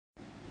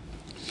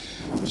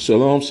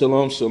Shalom,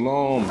 shalom,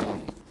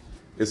 shalom,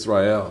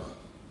 Israel.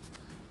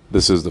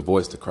 This is the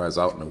voice that cries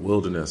out in the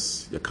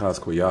wilderness, Yakaz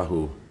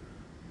Yahu,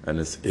 and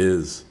this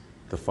is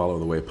the Follow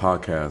the Way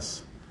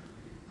podcast.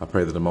 I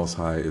pray that the Most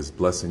High is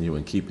blessing you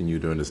and keeping you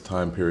during this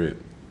time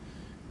period,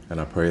 and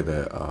I pray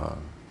that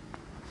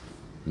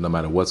no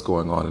matter what's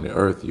going on in the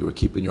earth, you are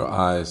keeping your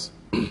eyes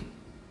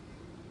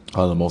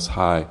on the Most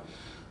High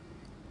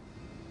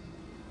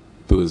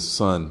through His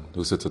Son,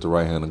 who sits at the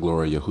right hand of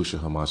glory,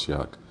 Yahushua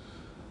HaMashiach.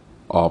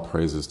 All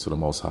praises to the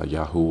Most High,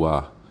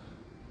 Yahuwah,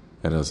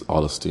 and as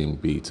all esteem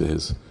be to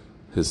His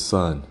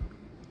Son,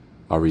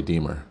 our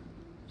Redeemer,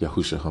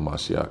 Yahushua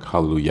HaMashiach.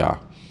 Hallelujah.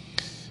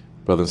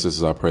 Brothers and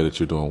sisters, I pray that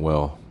you're doing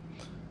well.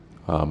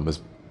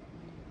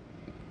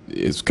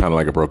 It's kind of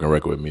like a broken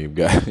record with me,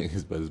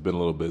 guys, but it's been a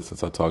little bit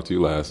since I talked to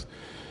you last.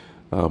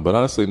 But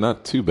honestly,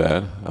 not too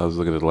bad. I was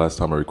looking at the last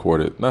time I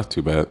recorded. Not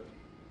too bad.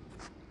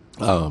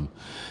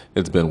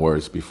 It's been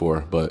worse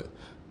before, but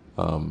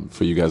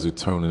for you guys who are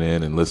tuning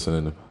in and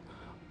listening,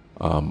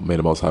 may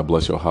the Most High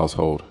bless your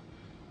household.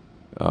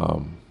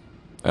 And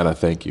I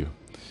thank you.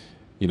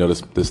 You know,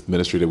 this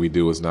ministry that we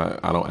do is not,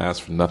 I don't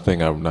ask for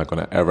nothing. I'm not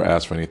going to ever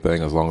ask for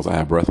anything as long as I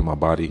have breath in my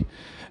body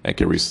and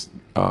can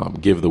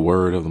give the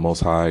word of the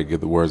Most High, give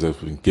the words that have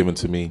been given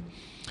to me.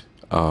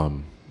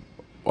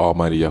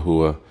 Almighty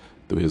Yahuwah,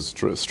 through His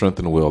strength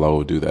and will, I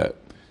will do that.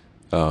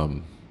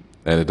 And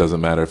it doesn't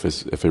matter if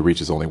it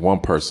reaches only one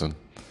person.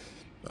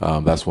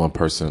 That's one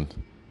person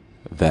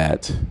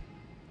that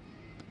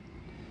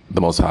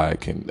the Most High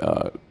can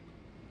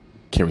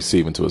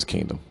receive into His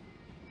kingdom.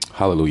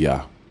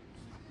 Hallelujah.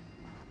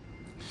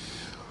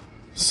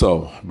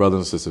 So,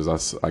 brothers and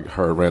sisters, I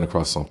ran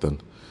across something.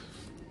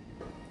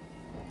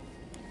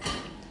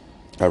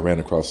 I ran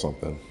across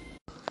something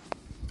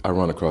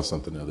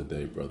the other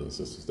day, brothers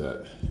and sisters,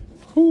 that,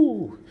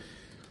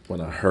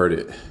 when I heard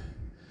it.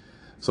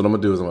 So what I'm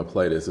going to do is I'm going to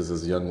play this. This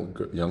is a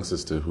young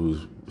sister who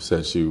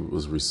said she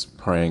was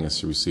praying and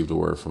she received a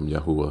word from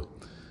Yahuwah,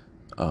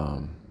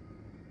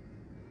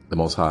 the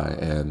Most High,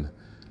 and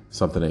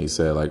something that he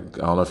said, like,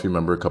 I don't know if you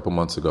remember a couple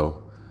months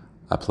ago,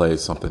 I played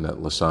something that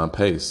LaShawn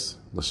Pace,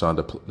 sorry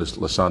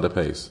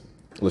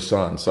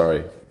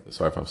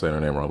if I'm saying her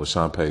name wrong,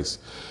 LaShawn Pace,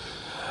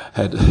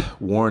 had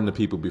warned the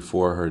people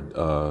before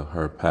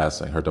her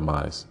passing, her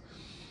demise.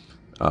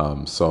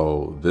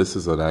 So this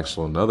is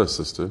another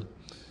sister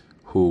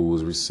who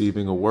was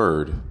receiving a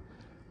word,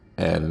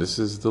 and this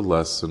is the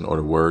lesson or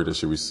the word that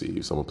she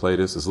received. So I'm gonna play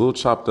this. It's a little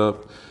chopped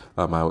up.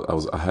 I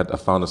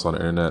found this on the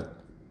internet,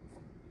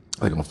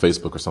 like on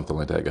Facebook or something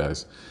like that,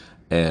 guys,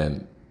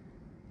 and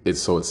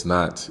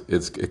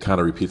it kind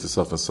of repeats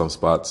itself in some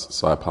spots,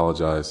 so I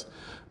apologize,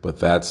 but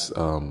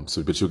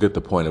but you'll get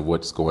the point of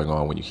what's going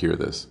on when you hear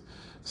this.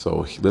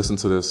 So listen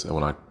to this, and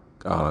when I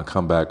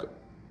come back,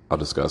 I'll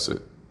discuss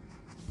it.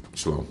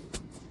 Shalom.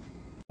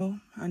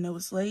 I know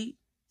it's late,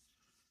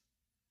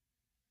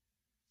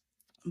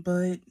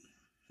 but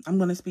I'm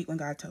going to speak when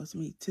God tells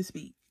me to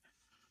speak.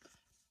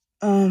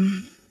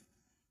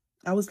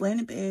 I was laying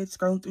in bed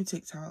scrolling through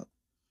TikTok,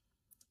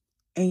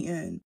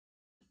 and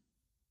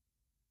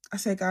I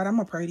said, God, I'm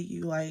going to pray to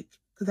you,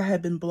 because I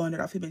had been blowing it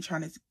off. He'd been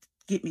trying to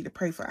get me to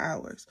pray for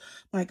hours.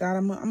 I'm like, God,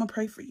 I'm going to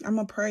pray for you. I'm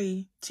going to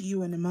pray to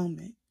you in a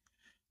moment.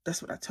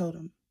 That's what I told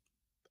him.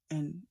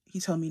 And he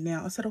told me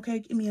now. I said, okay,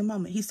 give me a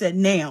moment. He said,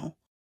 now.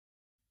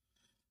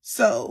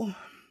 So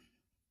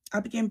I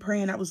began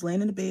praying. I was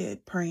laying in the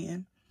bed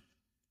praying.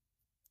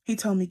 He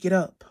told me, get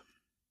up.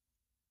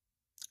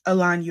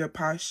 Align your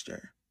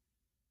posture.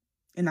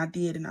 And I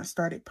did, and I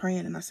started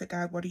praying, and I said,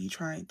 God, what are you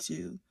trying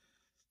to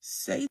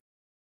say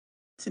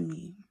to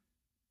me?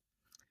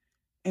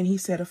 And he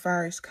said, a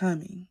fire is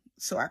coming.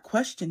 So I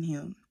questioned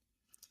him,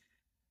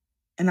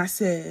 and I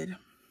said,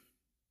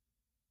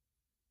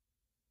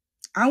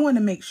 I want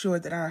to make sure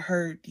that I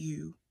heard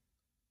you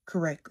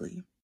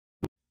correctly.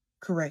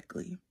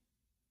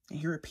 And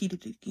he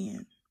repeated it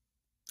again.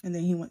 And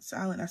then he went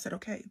silent. I said,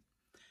 okay,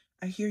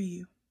 I hear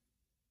you.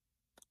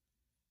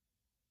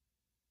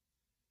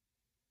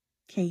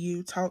 Can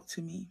you talk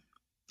to me?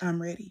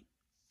 I'm ready.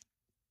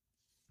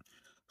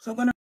 So I'm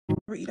going to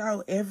read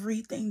out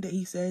everything that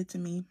he said to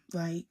me,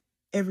 like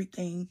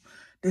everything.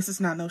 This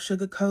is not no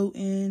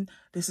sugarcoating.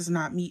 This is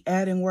not me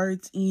adding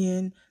words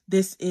in.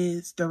 This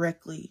is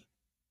directly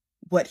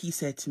what he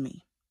said to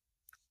me.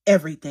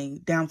 Everything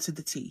down to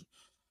the T.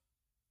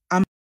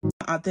 I'm an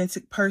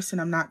authentic person.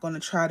 I'm not going to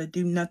try to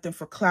do nothing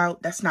for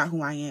clout. That's not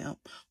who I am.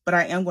 But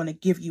I am going to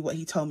give you what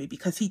he told me,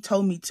 because he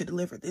told me to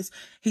deliver this.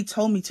 He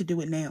told me to do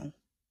it now.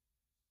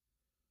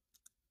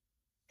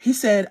 He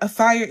said, a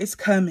fire is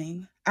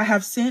coming. I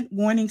have sent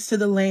warnings to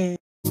the land,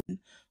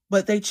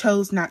 but they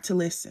chose not to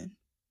listen.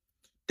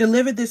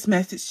 Deliver this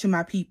message to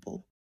my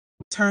people.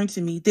 Turn to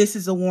me. This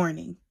is a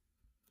warning.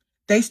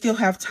 They still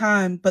have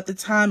time, but the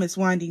time is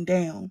winding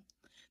down.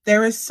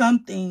 There is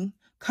something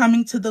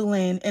coming to the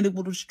land, and it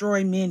will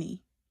destroy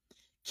many.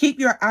 Keep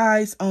your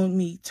eyes on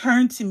me.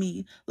 Turn to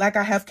me like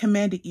I have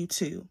commanded you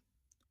to.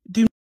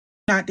 Do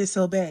not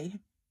disobey.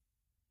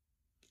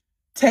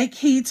 Take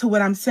heed to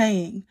what I'm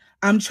saying.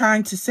 I'm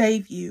trying to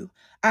save you.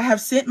 I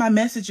have sent my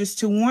messages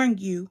to warn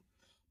you,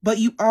 but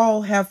you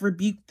all have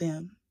rebuked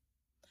them.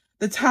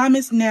 The time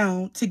is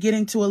now to get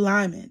into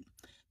alignment.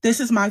 This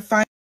is my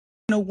final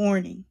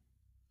warning.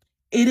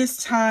 It is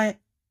time.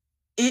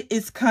 It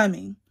is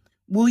coming.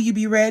 Will you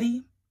be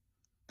ready?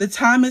 The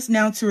time is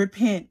now to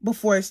repent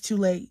before it's too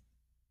late.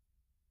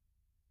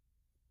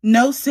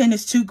 No sin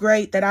is too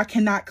great that I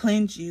cannot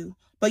cleanse you,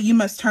 but you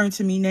must turn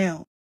to me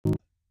now.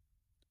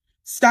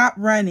 Stop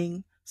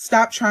running.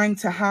 Stop trying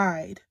to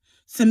hide.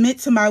 Submit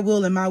to my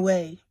will and my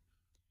way.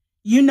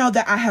 You know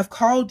that I have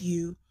called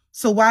you,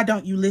 so why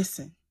don't you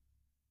listen?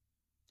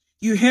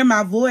 You hear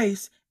my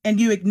voice and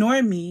you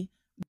ignore me.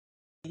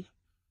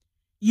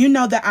 You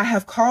know that I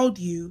have called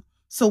you,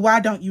 so why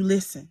don't you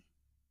listen?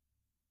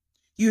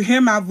 You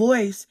hear my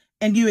voice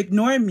and you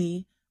ignore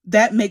me.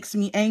 That makes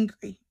me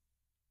angry.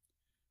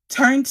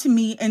 Turn to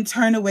me and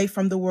turn away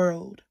from the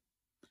world.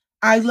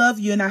 I love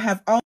you and I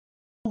have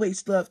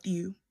always loved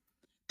you.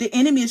 The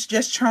enemy is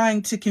just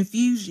trying to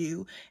confuse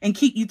you and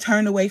keep you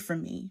turned away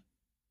from me.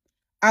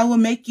 I will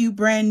make you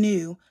brand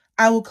new.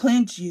 I will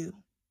cleanse you.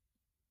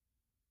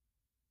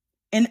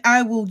 And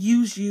I will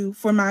use you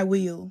for my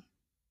will.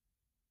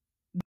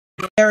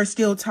 There is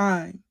still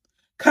time.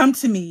 Come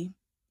to me.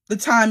 The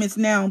time is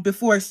now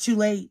before it's too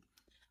late.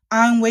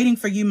 I'm waiting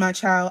for you, my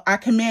child. I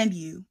command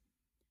you.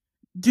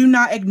 Do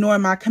not ignore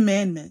my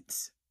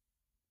commandments.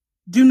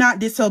 Do not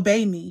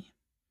disobey me.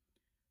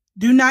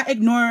 Do not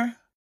ignore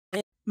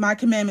my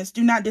commandments.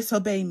 Do not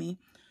disobey me.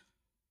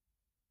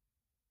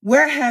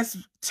 Where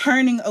has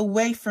turning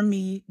away from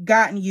me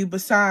gotten you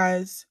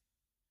besides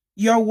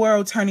your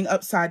world turning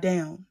upside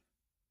down?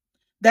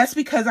 That's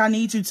because I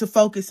need you to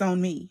focus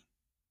on me.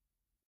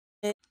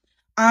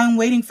 I'm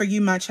waiting for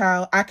you, my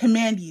child. I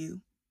command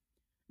you.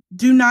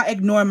 Do not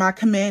ignore my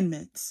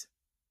commandments.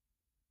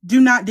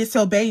 Do not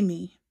disobey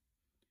me.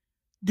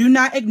 Do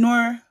not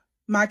ignore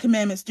my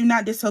commandments. Do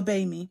not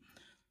disobey me.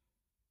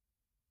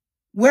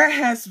 Where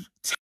has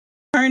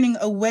turning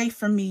away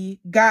from me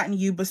gotten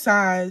you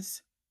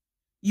besides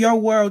your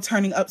world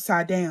turning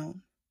upside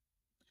down?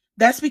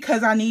 That's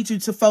because I need you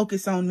to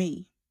focus on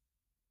me.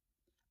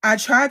 I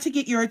tried to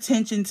get your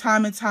attention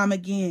time and time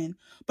again,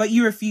 but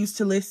you refuse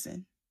to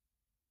listen.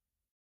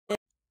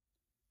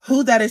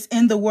 Who that is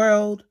in the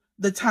world,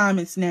 the time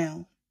is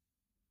now.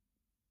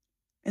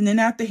 And then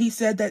after he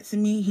said that to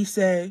me, he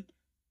said,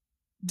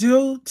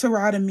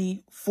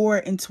 Deuteronomy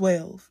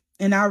 4:12,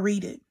 and I'll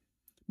read it.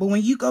 But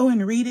when you go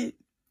and read it,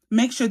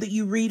 make sure that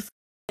you read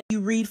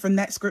from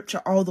that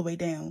scripture all the way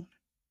down.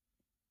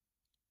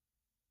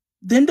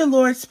 Then the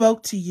Lord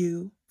spoke to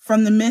you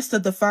from the midst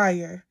of the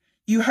fire.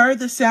 You heard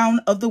the sound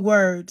of the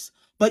words,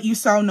 but you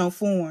saw no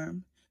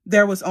form.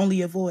 There was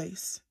only a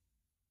voice.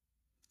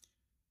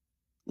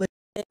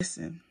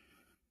 Listen,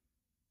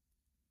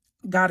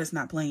 God is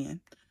not playing.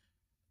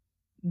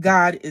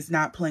 God is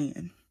not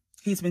playing.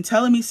 He's been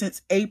telling me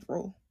since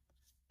April.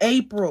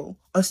 April,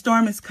 a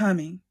storm is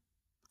coming.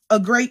 A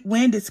great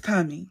wind is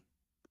coming.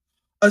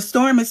 A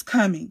storm is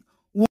coming.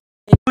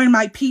 Warn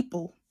my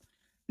people.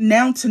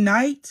 Now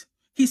tonight,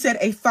 he said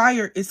a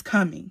fire is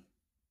coming.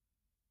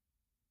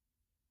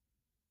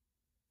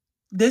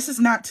 This is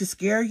not to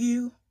scare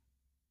you,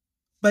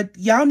 but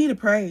y'all need to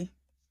pray.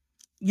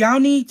 Y'all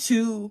need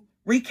to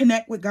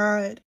reconnect with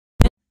God.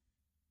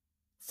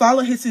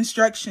 Follow his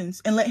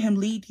instructions and let him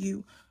lead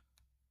you.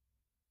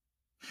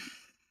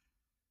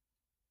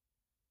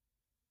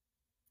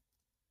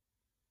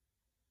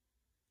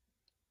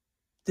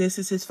 This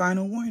is his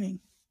final warning.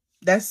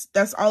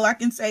 That's all I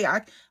can say.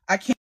 I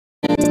can't.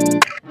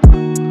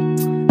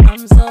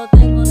 I'm so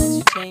thankful that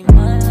you changed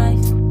my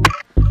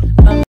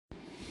life.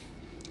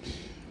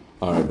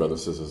 All right,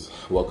 brothers and sisters,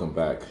 welcome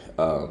back.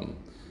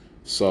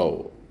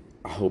 So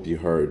I hope you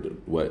heard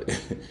what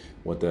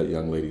what that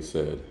young lady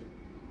said.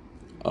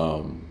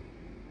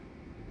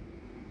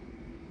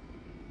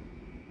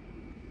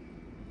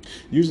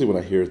 Usually when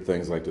I hear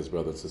things like this,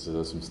 brothers and sisters,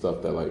 there's some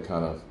stuff that like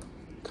kind of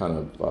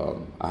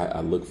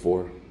I look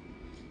for,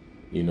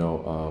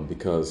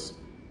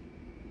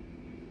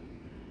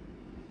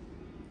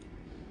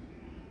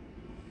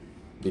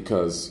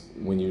 because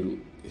when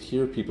you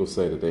hear people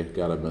say that they've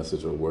got a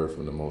message or word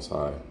from the Most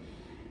High,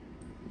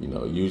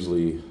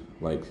 usually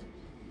like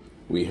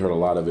we heard a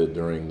lot of it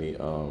during the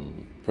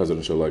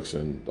presidential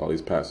election, all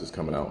these pastors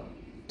coming out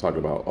talking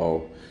about,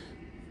 oh,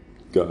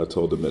 God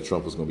told them that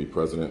Trump was going to be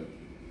president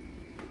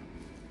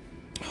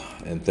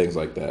and things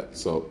like that.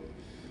 So,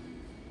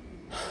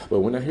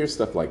 but when I hear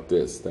stuff like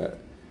this, that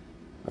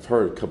I've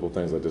heard a couple of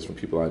things like this from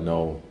people I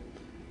know,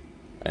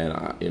 and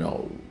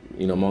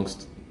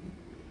amongst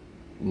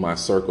my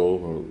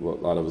circle, or a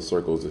lot of the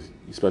circles,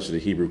 especially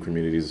the Hebrew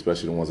communities,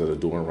 especially the ones that are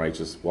doing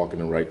righteous, walking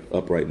in right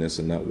uprightness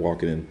and not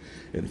walking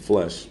in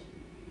flesh,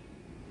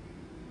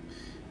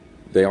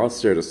 they all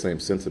share the same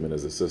sentiment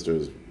as the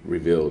sisters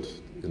revealed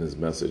in this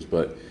message.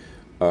 But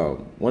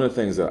one of the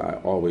things that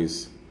I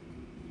always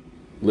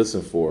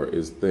listen for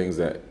is things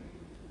that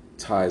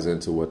ties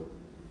into what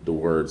the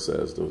word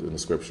says in the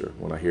scripture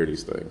when I hear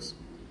these things.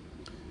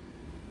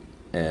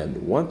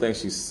 And one thing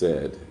she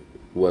said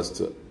was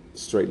to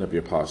straighten up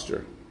your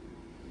posture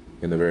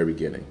in the very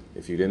beginning.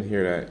 If you didn't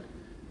hear that,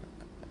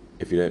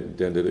 if you didn't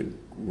did it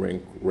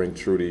ring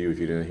true to you, if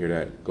you didn't hear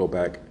that, go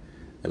back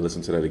and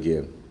listen to that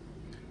again.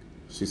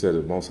 She said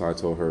the Most High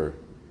told her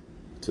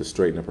to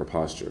straighten up her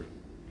posture.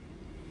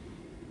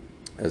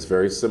 That's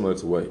very similar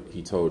to what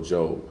he told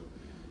Job.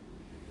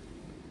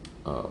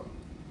 Let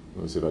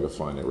me see if I can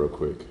find it real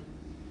quick.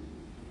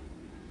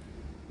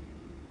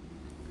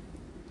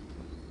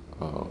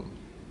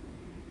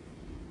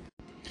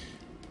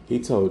 He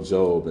told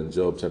Job in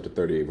Job chapter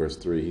 38, verse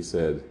 3, he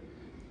said,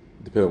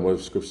 depending on what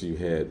scripture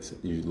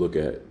you look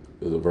at,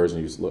 the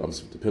version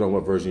depending on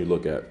what version you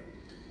look at.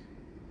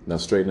 Now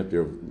straighten up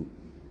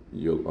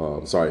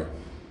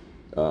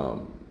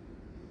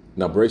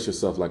now brace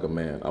yourself like a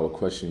man. I will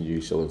question you,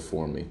 you shall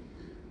inform me.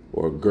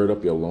 Or gird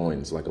up your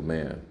loins like a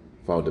man,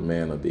 for I will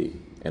demand of thee,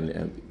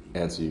 and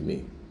answer you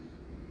me.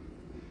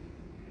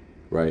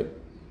 Right?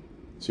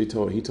 He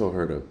told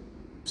her to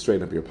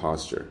straighten up your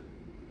posture.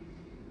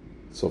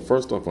 So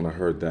first off, when I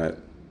heard that,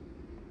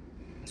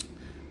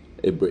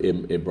 it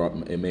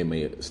made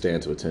me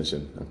stand to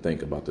attention and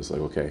think about this. Like,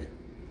 okay,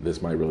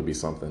 this might really be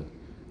something,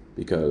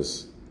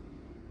 because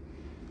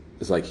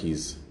it's like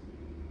he's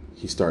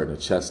starting to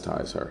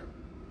chastise her,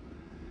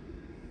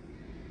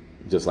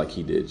 just like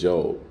he did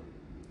Job,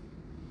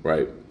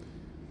 right?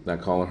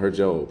 Not calling her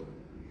Job,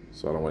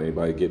 so I don't want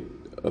anybody to get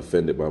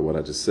offended by what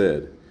I just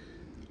said.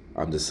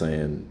 I'm just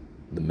saying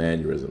the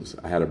mannerisms.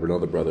 I had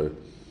another brother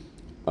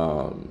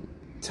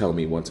tell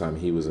me one time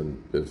he was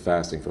been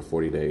fasting for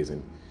 40 days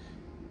and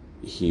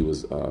he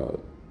was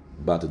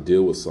about to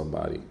deal with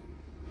somebody.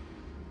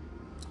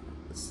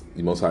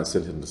 The Most High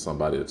sent him to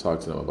somebody to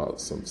talk to them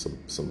about some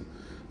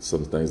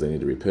things they need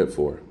to repent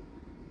for.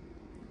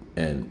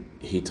 And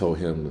he told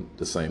him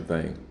the same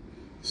thing,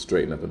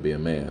 straighten up and be a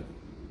man.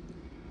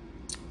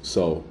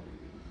 So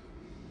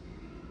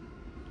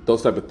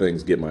those type of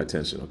things get my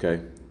attention,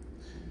 okay?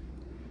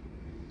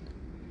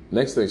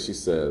 Next thing she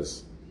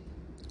says,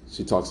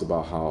 she talks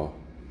about how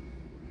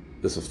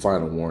this is a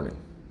final warning.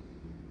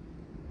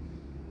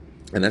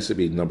 And that should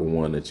be number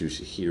one that you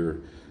should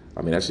hear.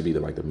 I mean, that should be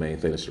the main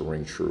thing that should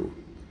ring true,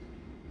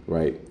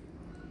 right?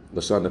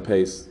 LaShonda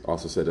Pace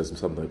also said there's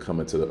something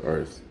coming to the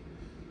earth.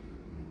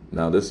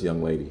 Now, this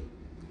young lady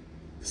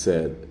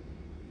said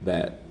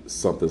that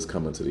something's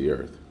coming to the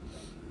earth.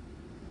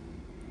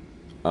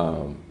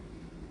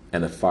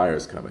 And a fire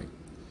is coming.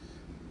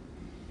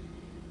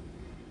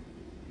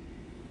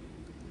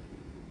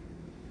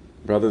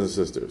 Brothers and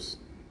sisters,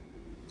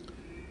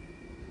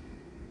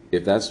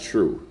 if that's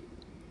true,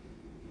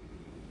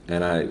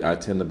 and I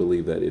tend to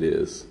believe that it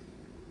is,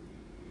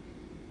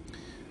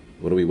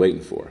 what are we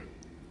waiting for?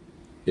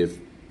 If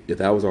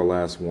that was our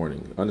last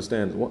warning,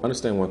 understand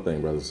one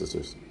thing, brothers and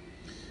sisters.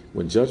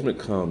 When judgment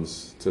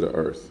comes to the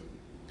earth,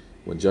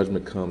 when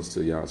judgment comes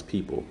to Yah's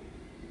people,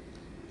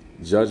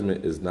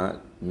 judgment is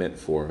not meant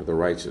for the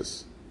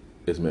righteous.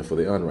 It's meant for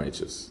the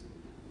unrighteous.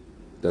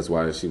 That's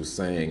why she was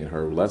saying in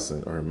her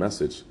lesson or her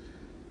message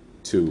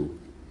to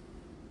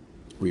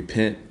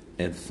repent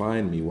and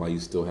find me while you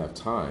still have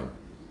time.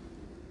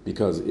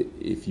 Because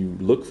if you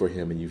look for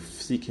him and you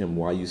seek him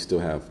while you still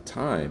have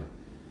time,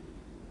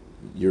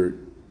 you're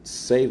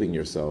saving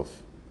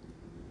yourself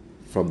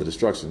from the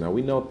destruction. Now,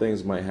 we know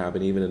things might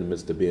happen even in the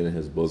midst of being in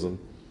his bosom.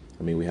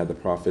 I mean, we had the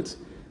prophets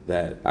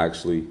that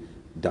actually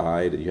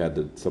died. You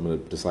had some of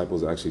the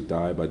disciples that actually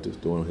died by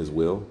doing his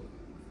will.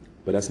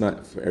 But that's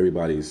not for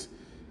everybody's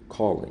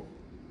calling.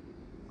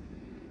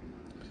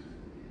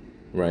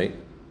 Right?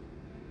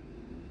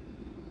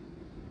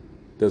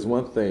 There's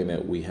one thing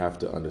that we have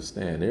to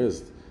understand.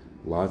 There's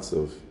lots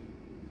of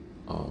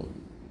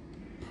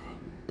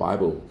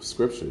Bible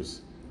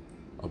scriptures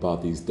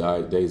about these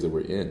days that we're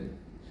in.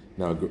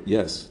 Now,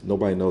 yes,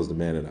 nobody knows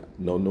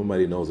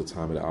nobody knows the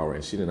time of the hour,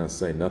 and she did not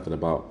say nothing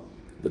about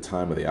the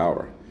time of the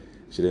hour.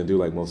 She didn't do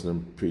like most of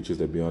them preachers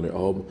that be on there.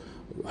 Oh,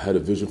 I had a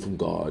vision from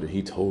God, and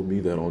he told me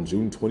that on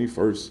June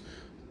 21st,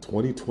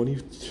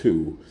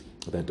 2022,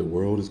 that the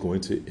world is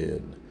going to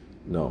end.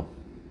 No.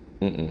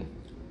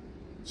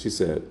 She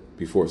said,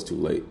 before it's too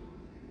late.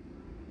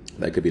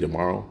 That could be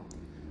tomorrow.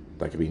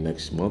 That could be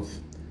next month.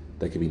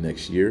 That could be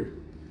next year.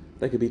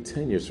 That could be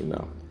 10 years from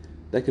now.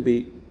 That could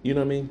be, you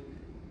know what I mean?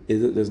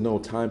 There's no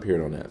time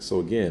period on that. So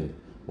again,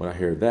 when I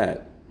hear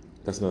that,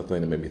 that's another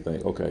thing that made me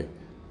think, okay,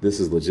 this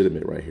is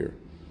legitimate right here.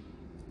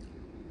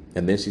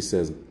 And then she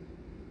says,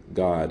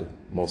 God,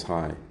 Most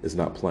High, is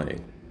not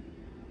playing.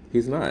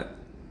 He's not.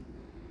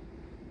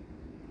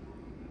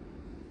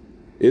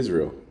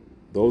 Israel,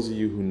 those of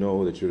you who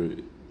know that you're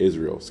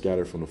Israel,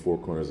 scattered to the four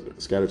corners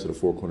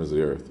of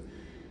the earth,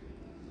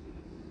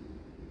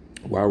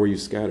 why were you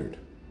scattered?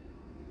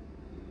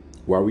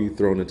 Why were you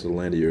thrown into the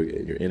land of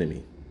your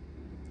enemy?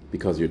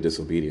 Because of your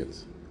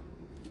disobedience.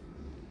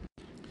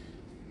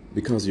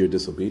 Because of your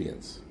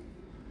disobedience.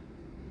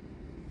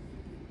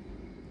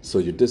 So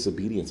your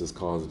disobedience has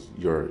caused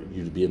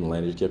you to be in the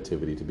land of your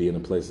captivity, to be in a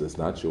place that's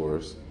not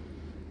yours,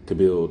 to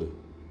build,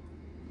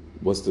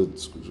 what's the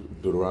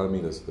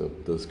Deuteronomy,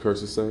 the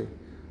curses say?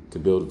 to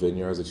build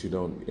vineyards that you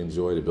don't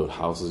enjoy, to build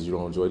houses you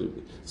don't enjoy.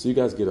 So you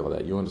guys get all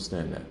that. You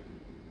understand that.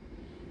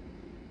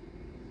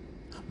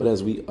 But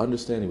as we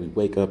understand and we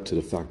wake up to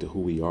the fact of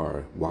who we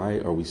are, why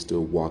are we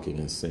still walking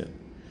in sin?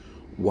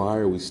 Why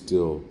are we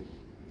still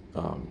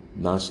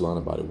nonchalant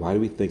about it? Why do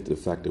we think the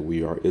fact that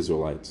we are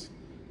Israelites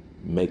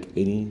make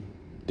any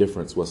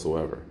difference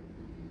whatsoever?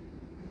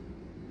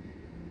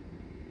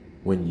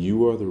 When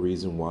you are the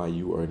reason why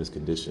you are in this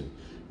condition,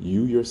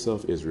 you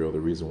yourself, Israel, the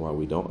reason why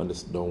we don't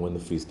know when the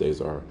feast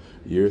days are,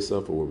 you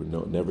yourself, or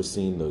we've never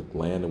seen the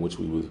land in which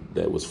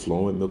that was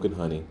flowing with milk and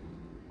honey.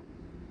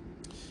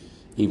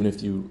 Even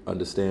if you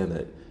understand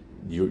that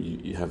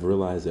you have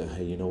realized that,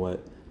 hey, you know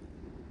what?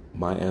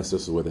 My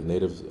ancestors were the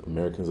Native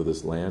Americans of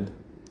this land.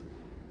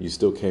 You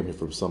still came here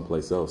from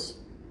someplace else.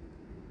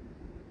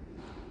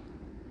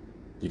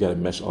 You got to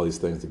mesh all these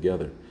things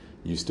together.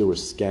 You still were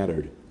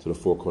scattered to the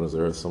four corners of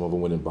the earth. Some of them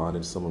went in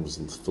bondage. Some of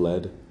them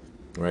fled,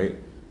 right?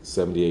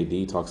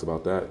 70 AD talks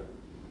about that.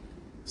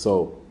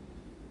 So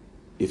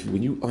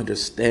when you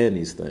understand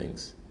these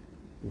things,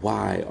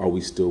 why are we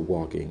still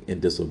walking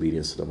in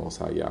disobedience to the Most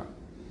High Yah?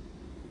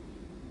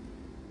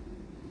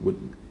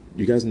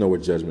 You guys know where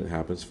judgment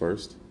happens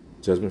first?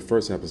 Judgment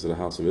first happens to the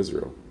house of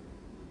Israel,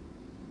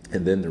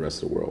 and then the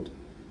rest of the world.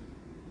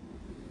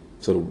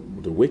 So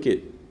the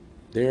wicked,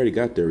 they already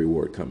got their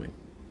reward coming.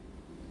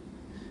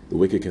 The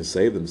wicked can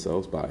save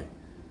themselves by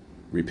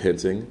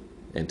repenting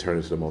and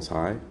turning to the Most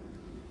High,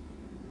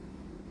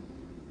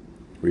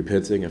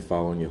 repenting and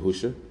following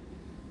Yahusha.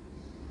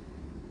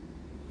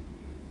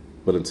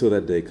 But until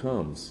that day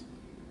comes,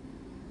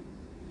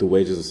 the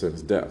wages of sin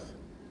is death.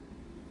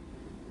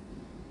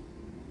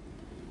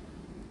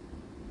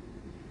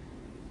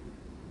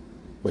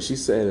 But she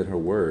said in her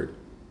word,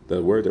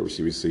 the word that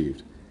she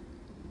received,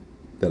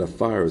 that a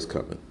fire is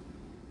coming.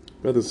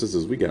 Brothers and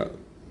sisters, we got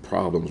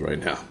problems right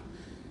now.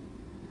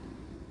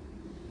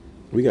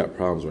 We got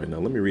problems right now.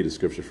 Let me read a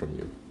scripture from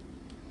you.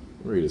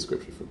 Let me read a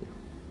scripture from you.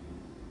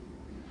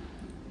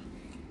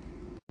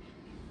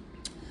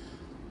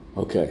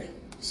 Okay,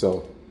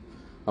 so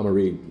I'm going to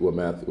read what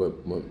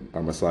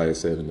our Messiah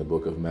said in the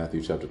book of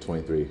Matthew chapter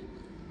 23.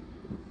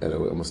 And I'm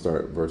going to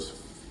start verse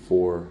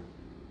 4,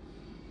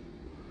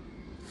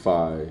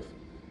 5,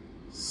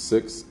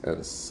 6,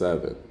 and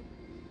 7,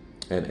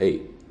 and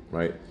 8,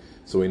 right?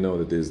 So we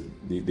know that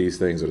these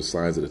things are the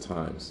signs of the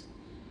times.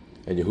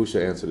 And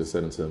Yahusha answered and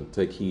said unto him,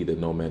 take heed that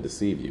no man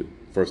deceive you.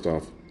 First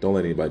off, don't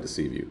let anybody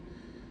deceive you.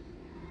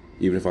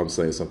 Even if I'm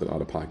saying something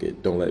out of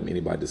pocket, don't let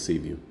anybody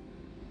deceive you.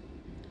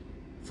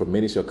 For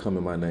many shall come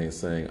in my name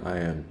saying, I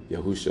am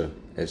Yahusha,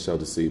 and shall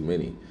deceive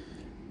many.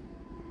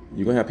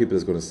 You're going to have people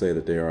that's going to say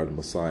that they are the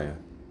Messiah,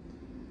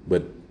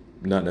 but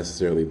not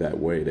necessarily that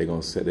way. They're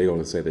going to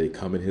say they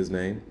come in his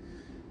name.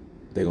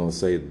 They're going to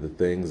say the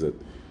things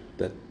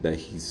that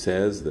he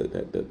says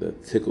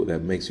that tickle,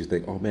 that makes you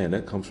think, oh man,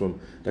 that came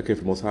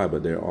from Most High,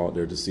 but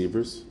they're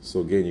deceivers. So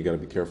again, you got to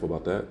be careful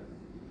about that.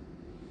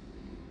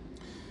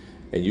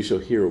 And you shall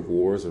hear of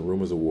wars and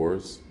rumors of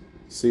wars.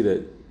 See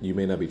that you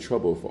may not be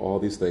troubled, for all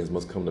these things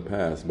must come to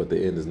pass, but the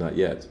end is not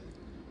yet.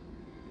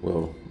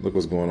 Well, look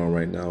what's going on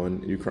right now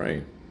in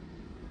Ukraine.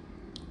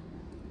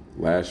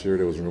 Last year,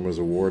 there was rumors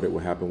of war that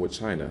would happen with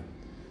China.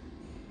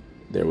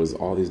 There was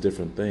all these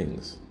different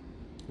things,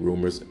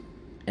 rumors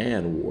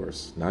and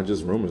wars, not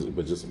just rumors,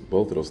 but just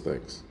both of those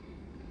things,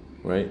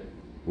 right?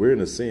 We're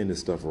into seeing this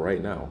stuff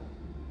right now,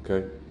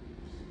 okay?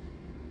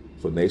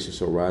 For nation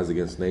shall rise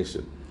against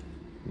nation.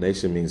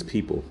 Nation means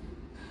people,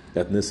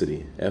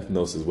 ethnicity.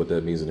 Ethnos is what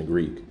that means in the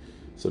Greek.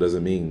 So it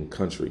doesn't mean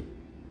country.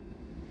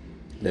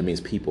 That means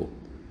people.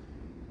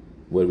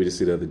 What did we just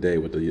see the other day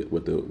with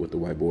the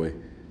white boy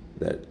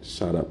that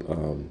shot up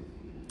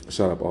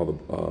all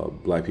the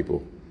black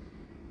people,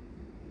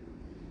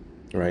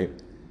 right?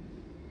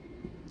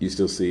 You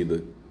still see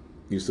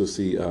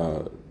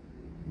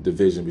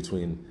division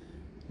between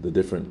the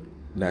different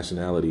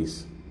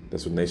nationalities.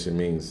 That's what nation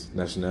means.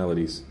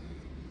 Nationalities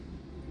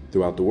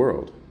throughout the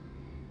world,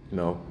 you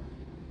know.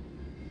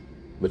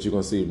 But you're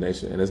gonna see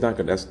nation, and it's not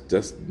gonna.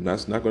 That's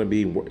not gonna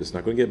be. It's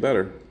not gonna get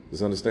better.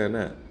 Just understand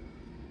that,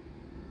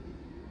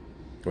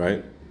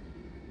 right?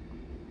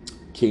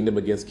 Kingdom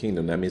against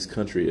kingdom. That means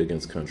country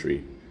against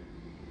country.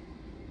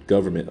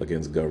 Government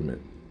against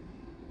government.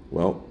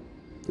 Well,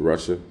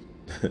 Russia.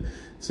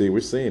 See, we're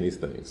seeing these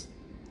things.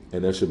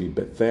 And there shall be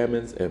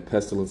famines and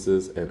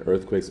pestilences and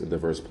earthquakes in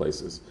diverse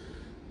places.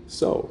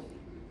 So,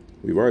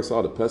 we've already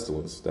saw the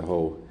pestilence, the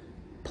whole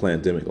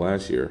pandemic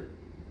last year.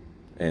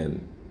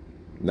 And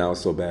now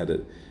it's so bad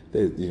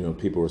that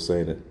people were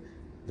saying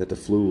that the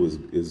flu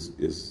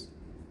is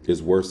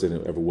worse than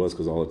it ever was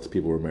because all the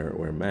people were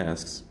wearing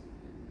masks.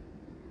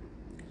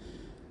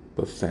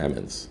 But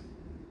famines.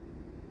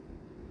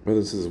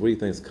 Brothers and sisters, what do you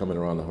think is coming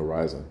around the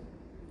horizon?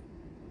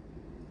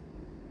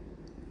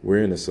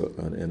 We're in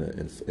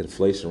an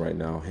inflation right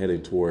now,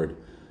 heading toward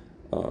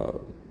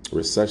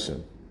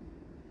recession.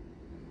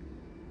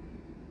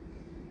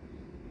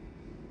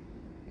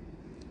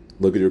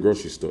 Look at your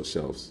grocery store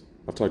shelves.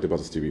 I've talked about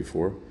this to you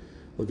before.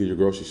 Look at your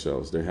grocery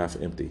shelves. They're half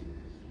empty.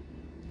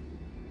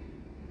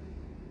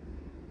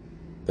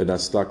 They're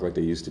not stocked like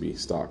they used to be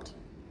stocked.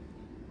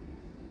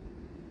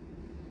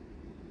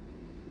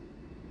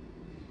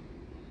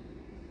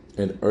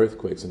 And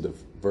earthquakes in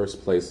diverse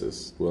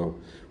places. Well,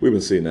 we've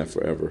been seeing that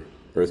forever.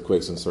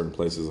 Earthquakes in certain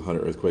places,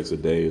 100 earthquakes a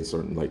day in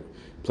certain like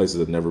places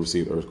that never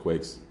received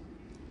earthquakes.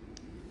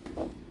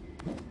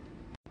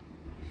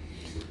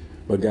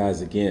 But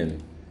guys,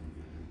 again,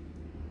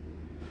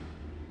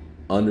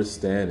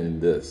 understanding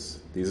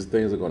this, these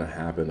things are going to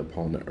happen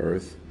upon the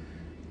earth,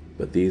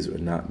 but these are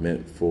not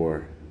meant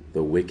for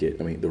the wicked.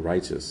 I mean, the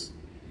righteous.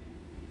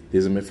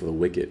 These are meant for the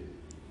wicked.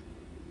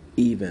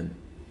 Even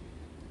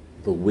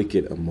the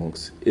wicked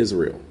amongst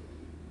Israel.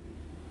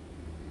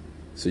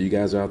 So you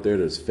guys are out there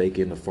that's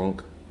faking the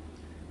funk,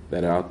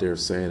 that are out there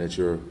saying that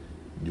you're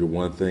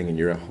one thing and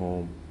you're at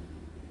home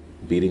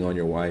beating on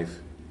your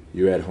wife,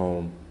 you're at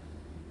home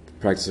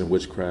practicing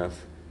witchcraft,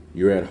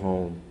 you're at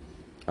home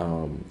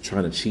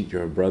trying to cheat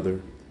your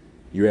brother,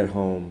 you're at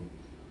home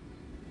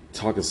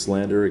talking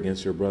slander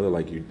against your brother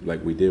like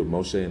we did with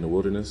Moshe in the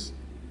wilderness.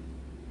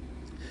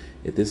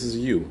 If this is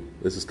you,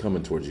 this is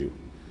coming towards you.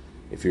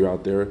 If you're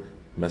out there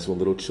messing with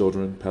little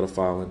children,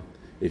 pedophiling,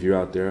 if you're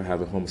out there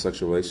having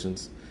homosexual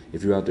relations,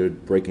 if you're out there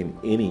breaking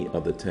any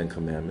of the 10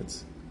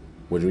 commandments,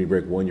 when we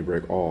break one, you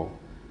break all.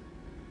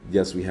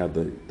 Yes, we have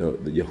the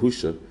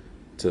Yahusha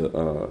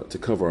to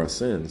cover our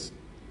sins,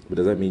 but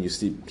does that mean you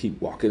keep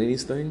walking in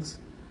these things?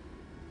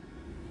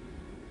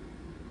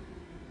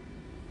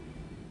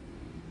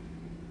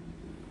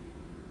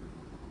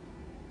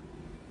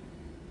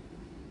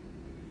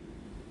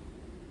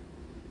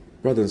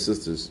 Brothers and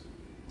sisters,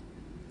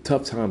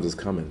 tough times is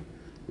coming,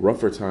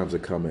 rougher times are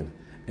coming,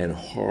 and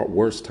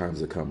worse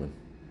times are coming.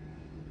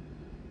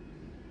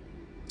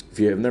 If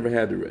you have never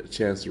had the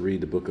chance to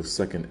read the book of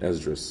 2nd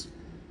Esdras,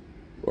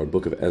 or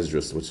book of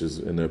Esdras, which is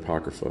in the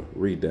Apocrypha,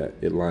 read that.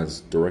 It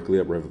lines directly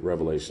up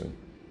Revelation.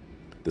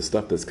 The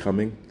stuff that's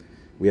coming,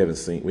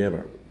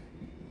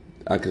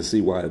 I can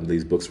see why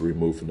these books were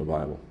removed from the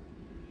Bible.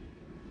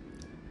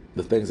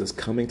 The things that's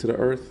coming to the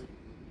earth,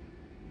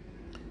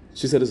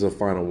 she said this is a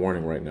final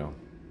warning right now.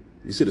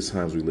 You see the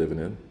times we're living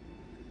in.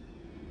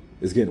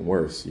 It's getting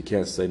worse. You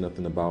can't say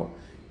nothing about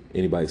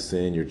anybody's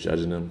sin. You're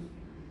judging them.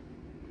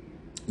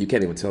 You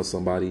can't even tell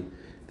somebody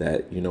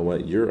that, you know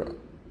what, you're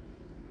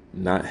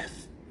not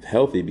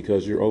healthy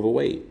because you're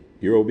overweight.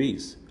 You're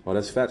obese. Oh,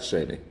 that's fat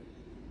shaming.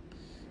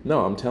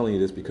 No, I'm telling you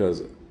this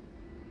because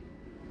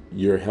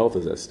your health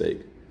is at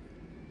stake.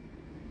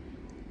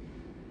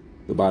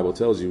 The Bible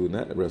tells you in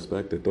that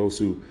respect that those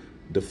who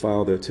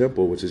defile their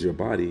temple, which is your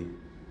body,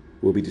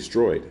 will be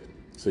destroyed.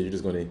 So you're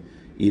just going to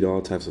eat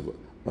all types of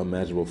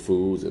imaginable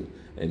foods and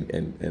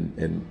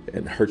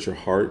hurt your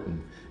heart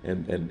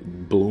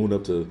and balloon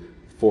up to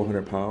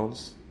 400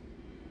 pounds.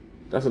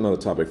 That's another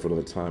topic for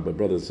another time. But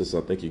brothers and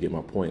sisters, I think you get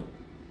my point.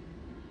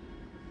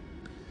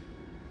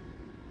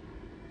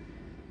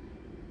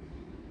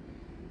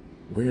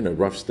 We're in a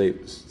rough state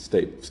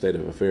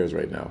of affairs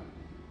right now.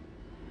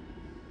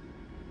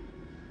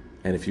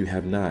 And if you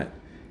have not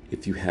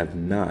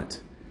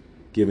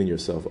given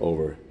yourself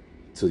over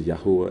to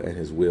Yahuwah and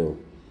his will,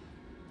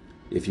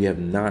 if you have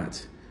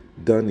not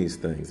done these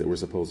things that we're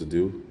supposed to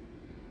do,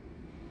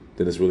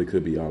 then this really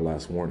could be our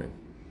last warning.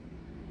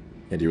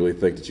 And do you really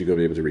think that you're going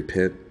to be able to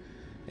repent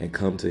and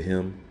come to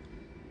him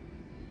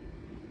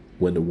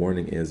when the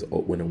warning's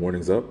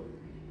up?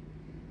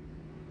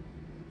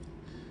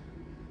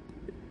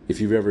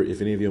 If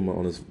any of you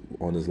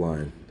on this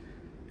line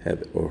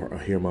have or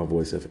hear my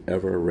voice have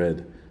ever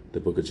read the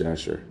book of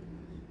Jasher,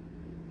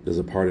 there's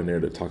a part in there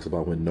that talks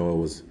about when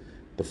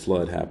the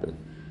flood happened.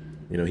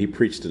 You know, he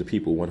preached to the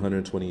people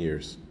 120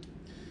 years.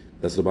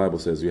 That's what the Bible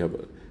says.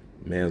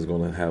 Man's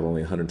going to have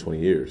only 120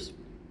 years.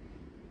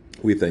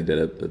 We think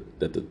that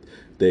the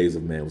days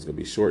of man was going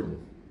to be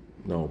shortened.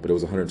 No, but it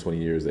was 120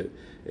 years that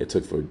it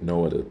took for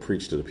Noah to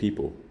preach to the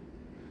people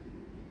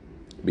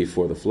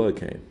before the flood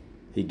came.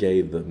 He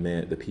gave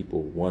the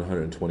people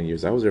 120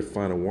 years. That was their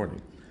final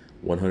warning.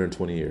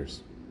 120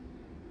 years.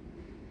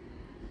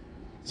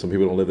 Some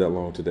people don't live that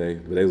long today,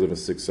 but they was living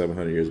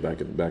 600-700 years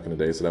back in the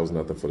day, so that was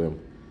nothing for them.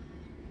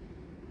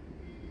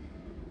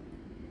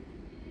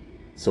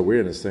 So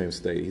we're in the same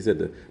state. He said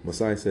the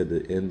Messiah said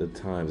the end of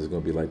times is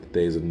going to be like the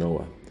days of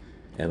Noah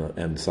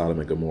and Sodom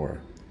and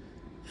Gomorrah.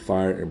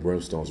 Fire and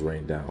brimstones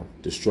rained down.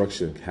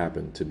 Destruction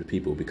happened to the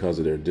people because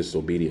of their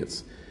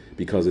disobedience,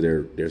 because of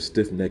their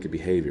stiff-necked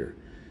behavior,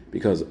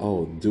 because,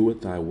 do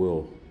what thy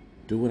will.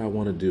 Do what I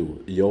want to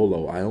do.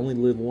 YOLO. I only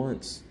live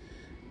once.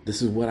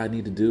 This is what I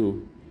need to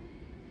do.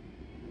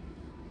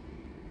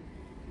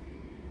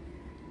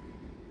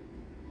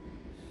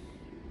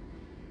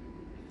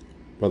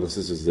 Brothers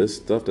and sisters, this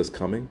stuff that's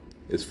coming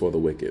is for the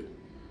wicked.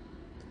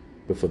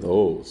 But for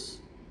those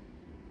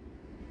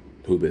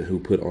who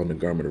put on the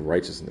garment of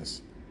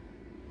righteousness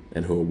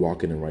and who are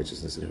walking in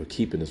righteousness and who are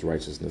keeping this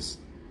righteousness,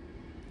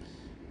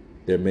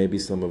 there may be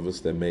some of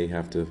us that may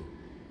have to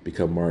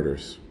become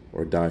martyrs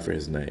or die for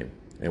his name.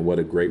 And what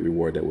a great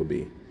reward that would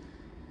be.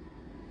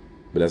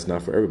 But that's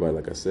not for everybody,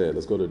 like I said.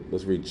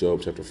 Let's read Job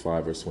chapter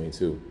 5, verse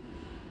 22.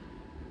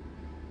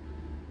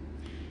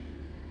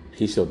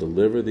 He shall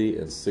deliver thee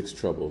in 6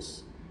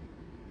 troubles.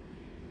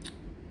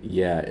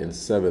 Yeah, in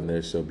 7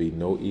 there shall be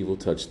no evil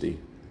touch thee.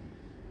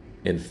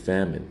 In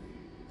famine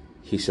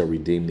he shall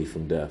redeem thee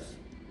from death.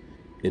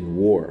 In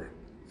war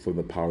from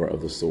the power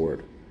of the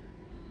sword.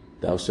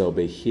 Thou shalt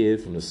be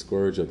hid from the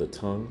scourge of the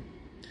tongue,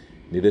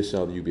 neither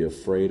shall you be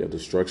afraid of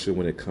destruction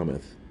when it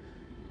cometh.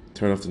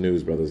 Turn off the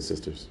news, brothers and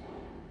sisters.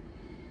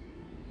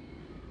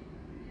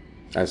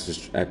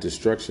 At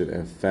destruction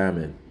and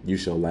famine you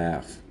shall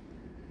laugh,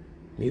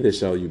 neither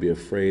shall you be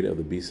afraid of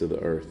the beasts of the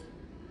earth.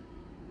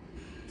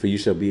 For you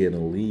shall be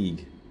in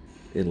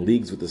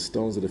leagues with the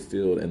stones of the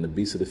field, and the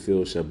beasts of the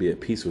field shall be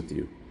at peace with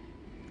you.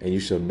 And you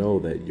shall know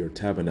that your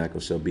tabernacle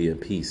shall be in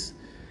peace,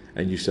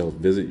 and you shall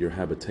visit your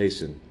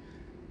habitation,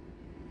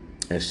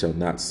 and shall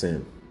not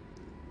sin.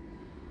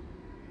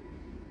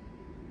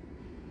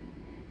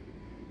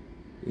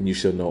 And you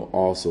shall know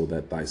also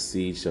that thy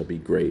seed shall be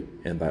great,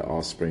 and thy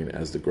offspring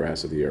as the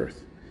grass of the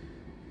earth.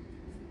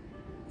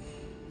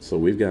 So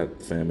we've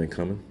got famine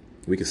coming.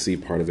 We can see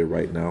part of it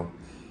right now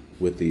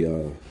with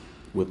the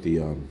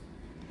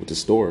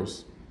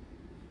stores.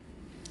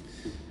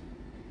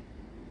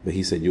 But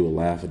he said you will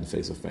laugh in the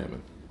face of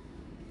famine.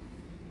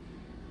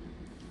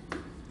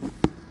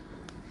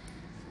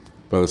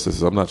 Brothers and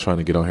sisters, I'm not trying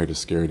to get on here to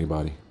scare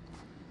anybody.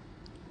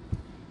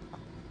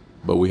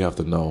 But we have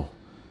to know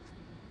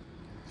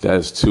that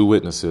is 2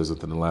 witnesses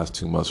within the last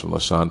 2 months from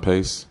LaShawn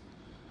Pace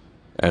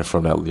and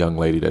from that young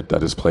lady that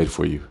just played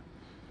for you.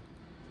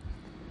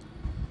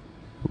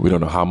 We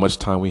don't know how much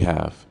time we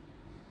have.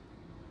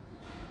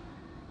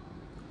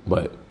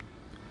 But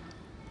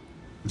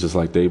just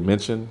like Dave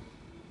mentioned,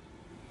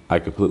 I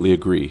completely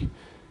agree.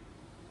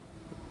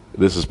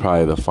 This is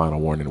probably the final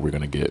warning we're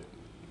going to get.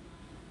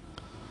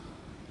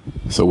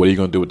 So what are you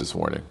going to do with this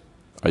warning?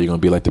 Are you going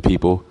to be like the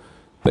people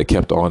that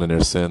kept on in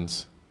their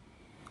sins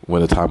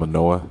when the time of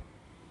Noah?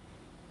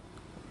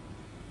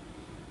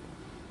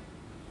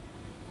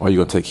 Or are you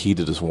going to take heed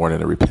to this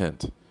warning and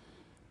repent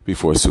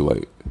before it's too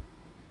late?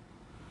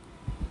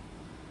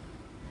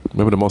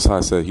 Remember, the Most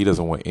High said he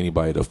doesn't want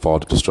anybody to fall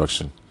to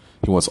destruction.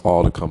 He wants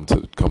all to come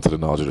to the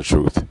knowledge of the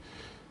truth.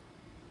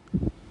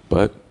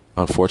 But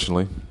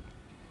unfortunately,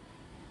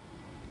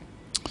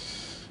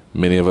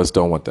 many of us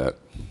don't want that.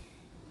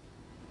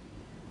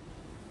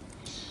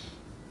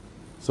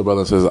 So,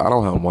 brothers and sisters, I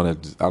don't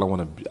want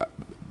to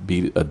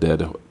beat a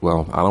dead.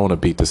 Well, I don't want to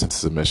beat this into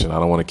submission. I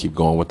don't want to keep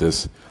going with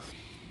this.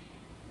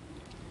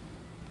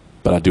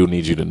 But I do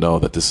need you to know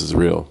that this is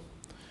real.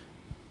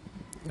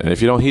 And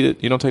if you don't heed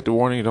it, you don't take the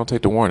warning. You don't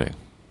take the warning.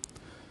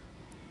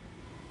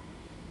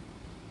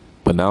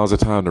 But now is the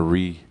time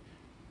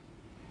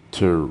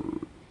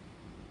to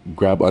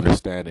grab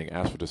understanding,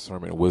 ask for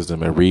discernment and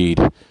wisdom, and read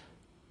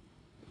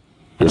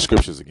your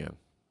scriptures again.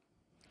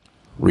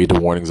 Read the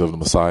warnings of the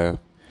Messiah.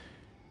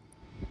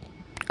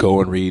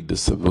 Go and read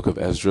the book of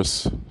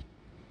Esdras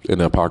in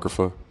the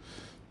Apocrypha.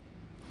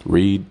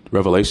 Read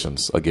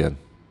Revelations again.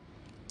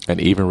 And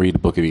even read the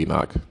book of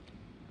Enoch.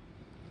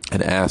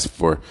 And ask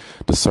for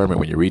discernment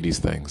when you read these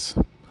things.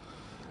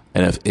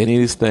 And if any of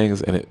these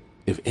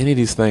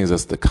things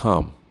that's to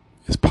come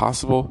is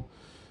possible,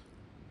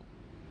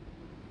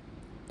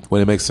 when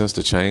it makes sense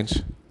to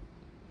change,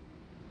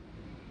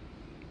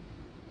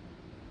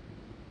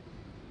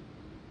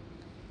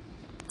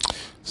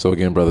 so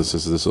again, brothers and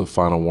sisters, this is a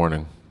final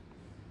warning.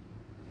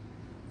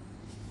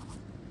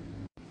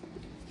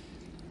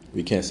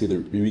 We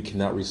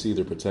cannot receive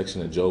the protection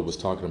that Job was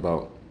talking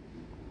about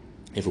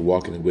if we're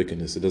walking in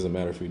wickedness. It doesn't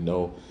matter if we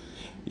know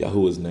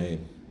Yahuwah's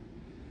name.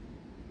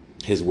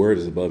 His word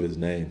is above his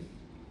name.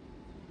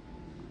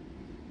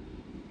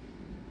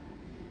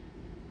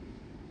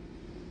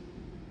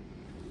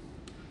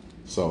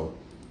 So,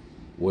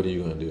 what are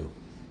you going to do?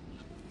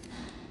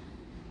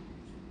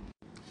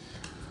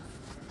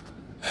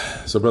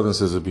 So,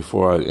 brothers and sisters,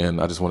 before I end,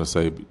 I just want to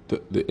say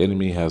the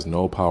enemy has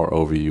no power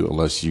over you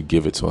unless you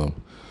give it to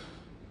him.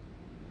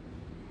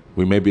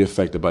 We may be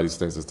affected by these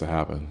things that's to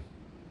happen.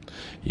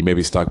 You may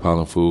be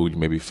stockpiling food. You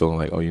may be feeling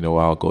like,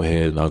 I'll go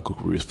ahead and I'll go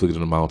flee to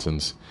the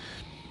mountains.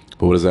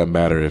 But what does that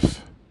matter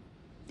if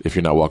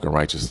you're not walking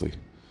righteously?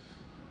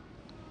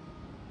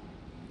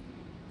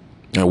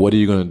 And what are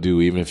you going to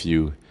do even if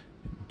you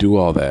do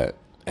all that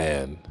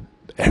and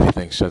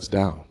everything shuts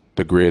down,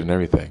 the grid and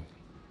everything?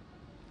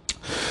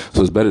 So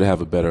it's better to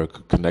have a better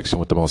connection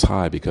with the Most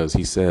High, because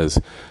he says,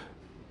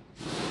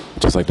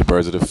 just like the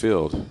birds of the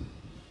field,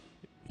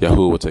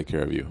 Yahuwah will take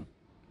care of you.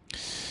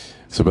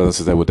 So, brothers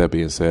and sisters, with that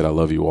being said, I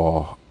love you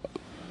all.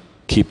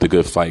 Keep the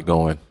good fight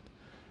going.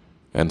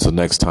 And until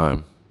next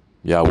time,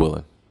 Yah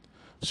willing.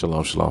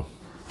 Shalom, shalom.